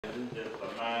This is just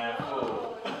a mind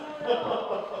full.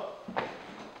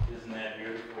 Isn't that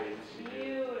beautiful?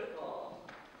 Beautiful.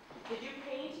 Did you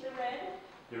paint the red?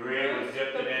 The red was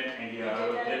dipped in, and I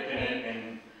was dipped in,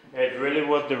 and it really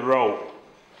was the rope.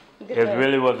 It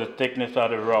really was the thickness of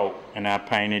the rope, and I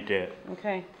painted that.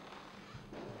 Okay.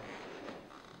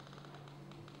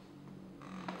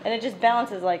 And it just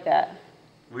balances like that.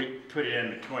 We put it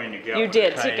in between the gap. You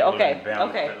did. Okay. And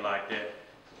balanced it like that.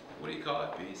 What do you call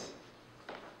it, Beast?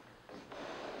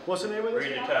 What's the name of this?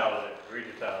 Read the title. Read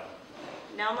the title.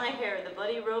 Now my hair, the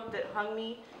bloody rope that hung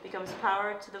me, becomes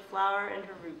power to the flower and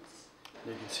her roots.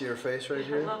 You can see her face right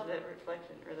here. I love that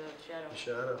reflection, or the shadow. The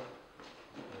shadow.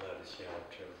 I love the shadow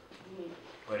too.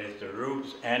 But it's the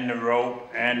roots and the rope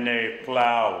and the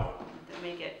flower That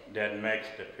make it. that makes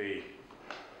the piece.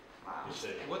 Wow. You see.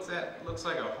 What's that? Looks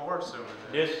like a horse over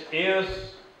there. This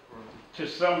is to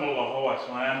symbol a horse.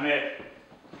 When I met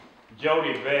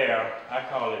Jody Bear, I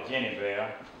call her Jenny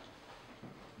Bear.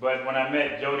 But when I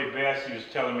met Jody Bear, she was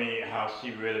telling me how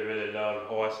she really, really loved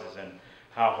horses and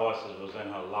how horses was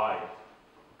in her life.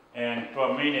 And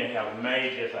for me to have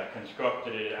made this, I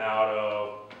constructed it out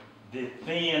of the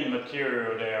thin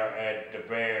material there at the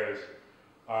Bears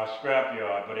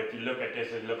scrapyard. But if you look at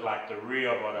this, it looked like the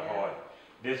rib of the horse.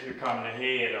 This becomes the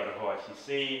head of the horse. You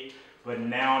see? But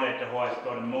now that the horse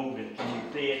started moving, can you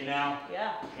see it now?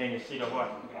 Yeah. Can you see the horse?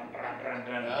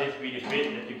 This be the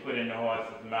bit that you put in the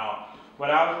horse's mouth. But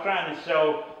I was trying to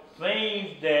show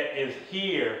things that is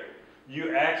here,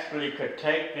 you actually could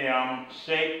take them,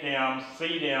 shape them,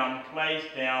 see them, place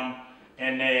them,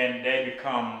 and then they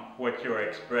become what your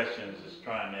expressions is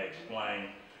trying to explain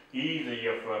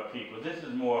easier for people. This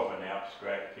is more of an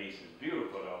abstract piece. It's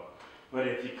beautiful though. But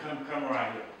if you come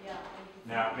right here. Yeah.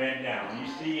 Now bend down.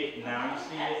 You see it now. You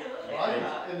see it.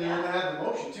 And then I have the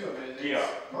motion too. I mean, Yeah.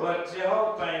 But the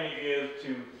whole thing is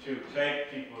to take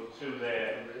people to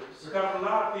that. Because a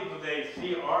lot of people, they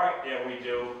see art that we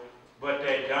do, but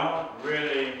they don't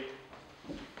really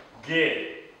get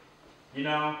it. You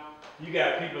know, you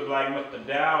got people like Mr.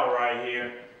 Dow right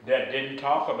here that didn't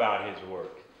talk about his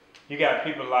work. You got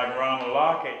people like Ronald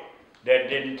Lockett that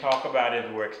didn't talk about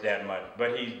his works that much,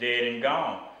 but he's dead and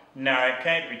gone. Now it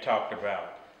can't be talked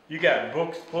about. You got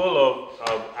books full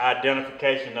of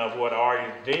identification of what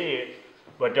artists did,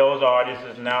 but those artists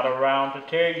is not around to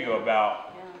tell you about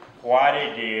why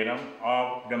they did them,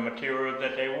 or the materials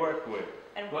that they worked with.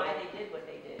 And why they did what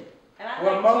they did. And I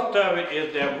well, most of it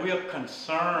is that we're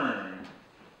concerned.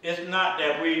 It's not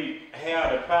that we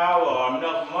have the power or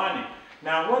enough money.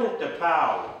 Now, what is the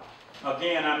power?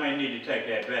 Again, I may need to take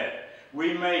that back.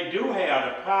 We may do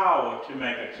have the power to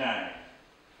make a change.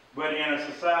 But in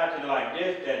a society like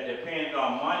this that depends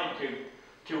on money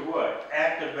to what?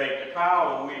 Activate the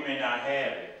power, we may not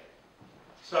have it.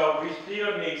 So we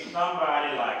still need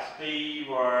somebody like Steve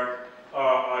or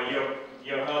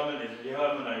your husband, is it your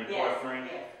husband or your boyfriend?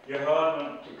 Yes. Your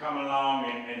husband to come along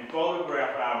and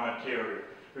photograph our material.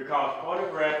 Because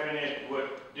photographing it would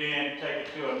then take it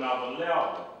to another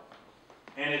level.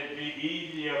 And it'd be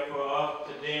easier for us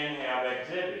to then have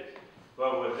exhibits.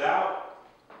 But without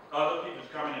other people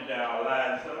coming into our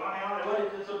lives and saying, Lonnie Holley, what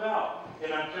is this about?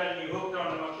 And I'm telling you, hooked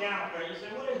on the mechanical. And you say,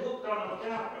 what is hooked on the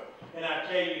mechanical? And I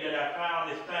tell you that I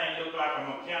found this thing look like a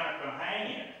mechanical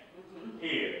hand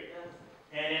here.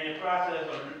 And in the process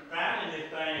of finding this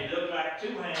thing, it looked like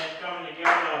two hands coming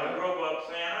together on the rope up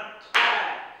saying, I'm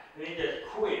tired. And he just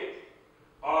quit.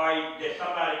 Or did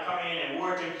somebody come in and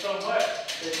working so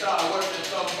much, they start working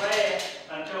so fast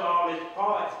until all these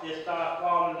parts just start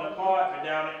falling apart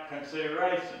without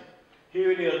consideration.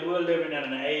 Here it is, we're living in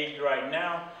an age right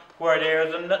now where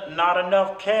there's not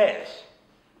enough cash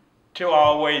to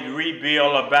always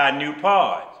rebuild or buy new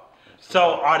parts. So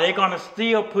are they going to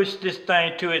still push this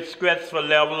thing to its stressful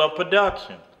level of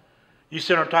production? You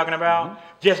see what I'm talking about?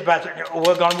 Just by saying,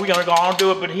 we're going to go on and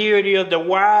do it, but here it is, the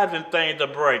wires and things are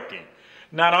breaking.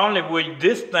 Not only would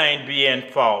this thing be in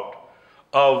fault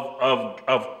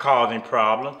of causing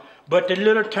problems, but the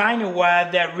little tiny wire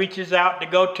that reaches out to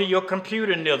go to your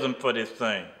computer NISM for this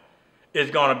thing is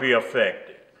going to be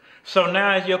affected. So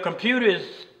now as your computer is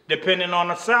depending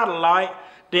on a satellite,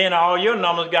 then all your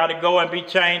numbers got to go and be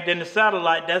changed in the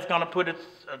satellite. That's going to put a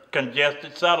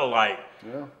congested satellite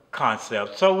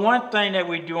concept. So one thing that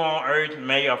we do on Earth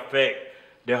may affect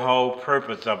the whole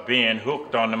purpose of being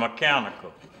hooked on the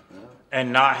mechanical.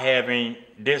 And not having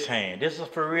this hand. This is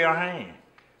for real hand,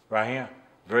 right here,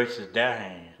 versus that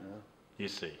hand, you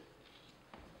see.